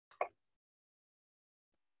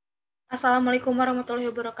Assalamualaikum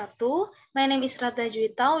warahmatullahi wabarakatuh. My name is Ratna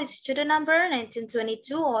Juwita with student number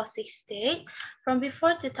 1922-068 from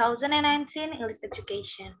before 2019 English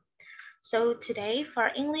Education. So today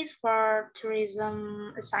for English for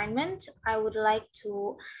Tourism assignment, I would like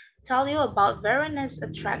to tell you about very nice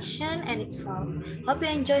attraction and itself. Hope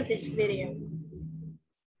you enjoy this video.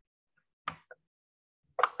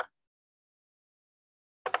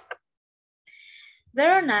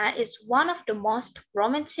 Verona is one of the most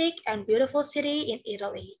romantic and beautiful cities in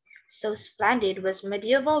Italy. So splendid was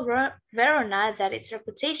medieval Verona that its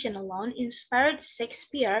reputation alone inspired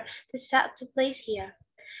Shakespeare to set the place here.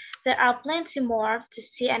 There are plenty more to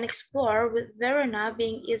see and explore, with Verona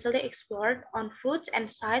being easily explored on foot and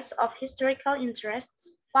sites of historical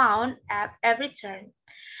interests found at every turn.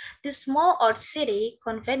 The small old city,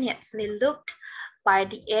 conveniently looked by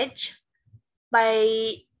the edge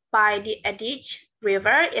by the Adige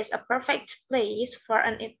River, is a perfect place for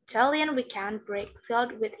an Italian weekend break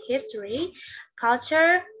filled with history,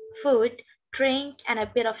 culture, food, drink, and a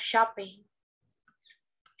bit of shopping.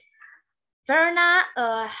 Verona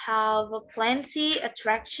have plenty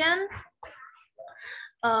attraction.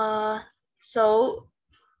 Uh, so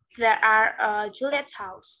there are Juliet's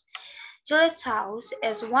house. Juliet's house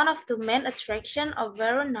is one of the main attractions of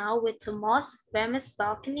Verona with the most famous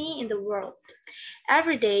balcony in the world.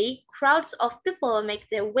 Every day, crowds of people make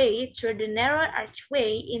their way through the narrow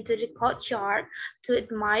archway into the courtyard to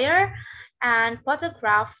admire and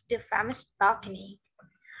photograph the famous balcony.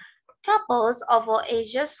 Couples of all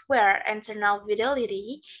ages wear eternal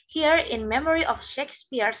fidelity here in memory of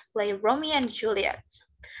Shakespeare's play Romeo and Juliet.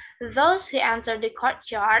 Those who enter the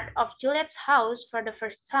courtyard of Juliet's house for the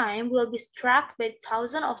first time will be struck by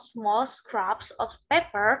thousands of small scraps of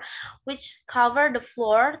paper which cover the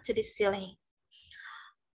floor to the ceiling.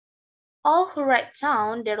 All who write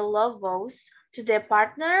down their love vows to their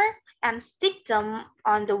partner and stick them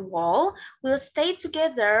on the wall will stay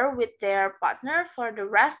together with their partner for the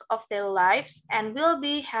rest of their lives and will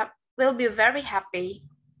be very happy.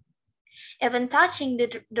 Even touching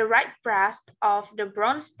the right breast of the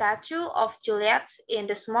bronze statue of Juliet in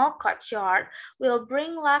the small courtyard will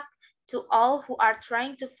bring luck to all who are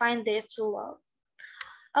trying to find their true love.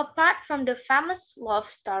 Apart from the famous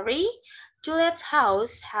love story, Juliet's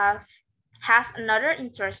house has another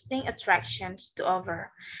interesting attractions to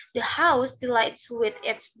offer. The house delights with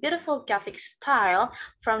its beautiful Gothic style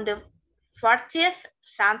from the 40th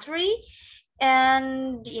century,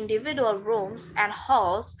 and the individual rooms and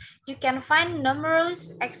halls, you can find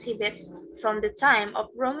numerous exhibits from the time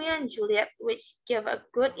of Romeo and Juliet which give a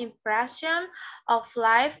good impression of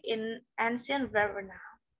life in ancient Verona.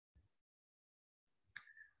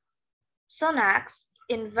 So next,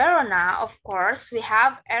 in Verona, of course, we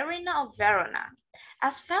have Arena of Verona.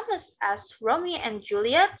 As famous as Romeo and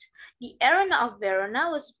Juliet, the Arena of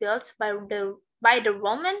Verona was built by the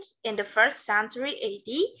Romans in the 1st century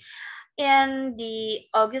AD in the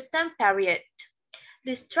Augustan period.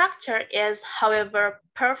 The structure is, however,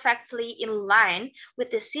 perfectly in line with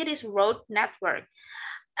the city's road network,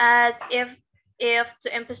 as if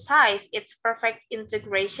to emphasize its perfect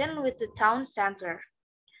integration with the town center.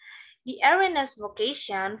 The arena's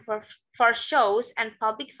vocation for shows and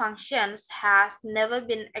public functions has never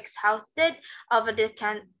been exhausted over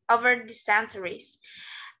the centuries.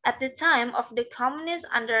 At the time of the communists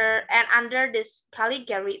under the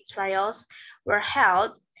Caligari trials were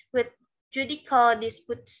held, with judicial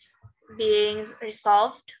disputes being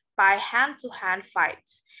resolved by hand-to-hand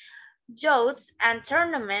fights. Jousts and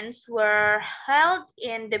tournaments were held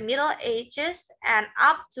in the Middle Ages and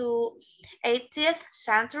up to 18th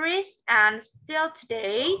centuries, and still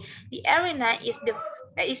today, the arena is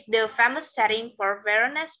the famous setting for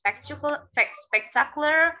Verona's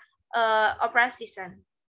spectacular opera season.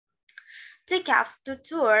 Tickets to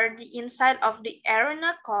tour the inside of the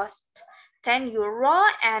arena cost €10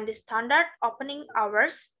 and the standard opening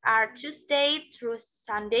hours are Tuesday through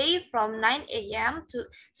Sunday from 9 a.m. to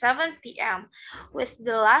 7 p.m. with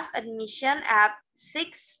the last admission at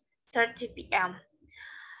 6:30 p.m.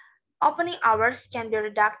 Opening hours can be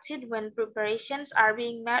reduced when preparations are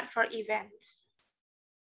being made for events.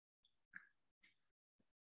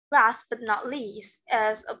 Last but not least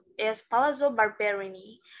is Palazzo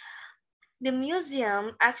Barberini. The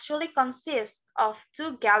museum actually consists of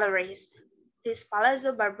two galleries, this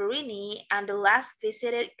Palazzo Barberini and the last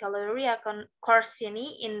visited Galleria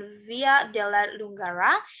Corsini in Via della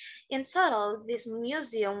Lungara. In total, this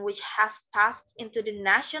museum, which has passed into the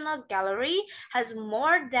National Gallery, has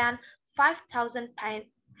more than 5,000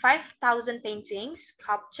 paintings,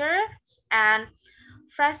 sculptures, and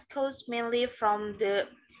frescoes mainly from the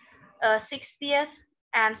 60th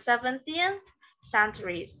and 17th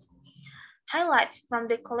centuries. Highlights from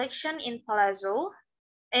the collection in Palazzo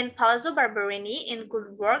Barberini in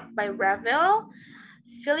good work by Ravel,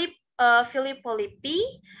 Filippo Lippi,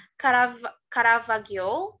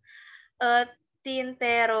 Caravaggio, uh,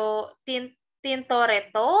 Tintoretto,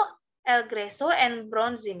 El Gresso, and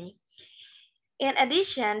Bronzini. In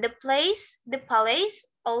addition, the palace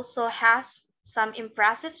also has some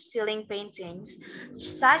impressive ceiling paintings,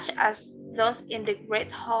 such as those in the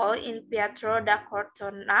Great Hall in Pietro da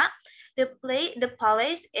Cortona. The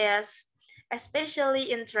palace is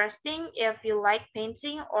especially interesting if you like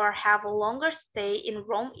painting or have a longer stay in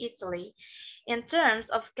Rome, Italy. In terms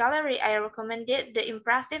of gallery, I recommended the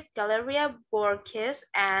impressive Galleria Borghese,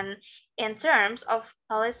 and in terms of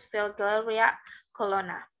palace field Galleria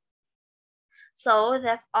Colonna. So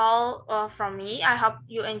that's all from me. I hope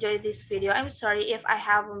you enjoyed this video. I'm sorry if I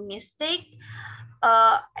have a mistake,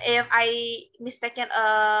 if I mistaken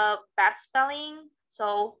a bad spelling.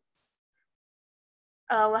 So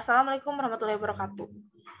wassalamualaikum warahmatullahi wabarakatuh.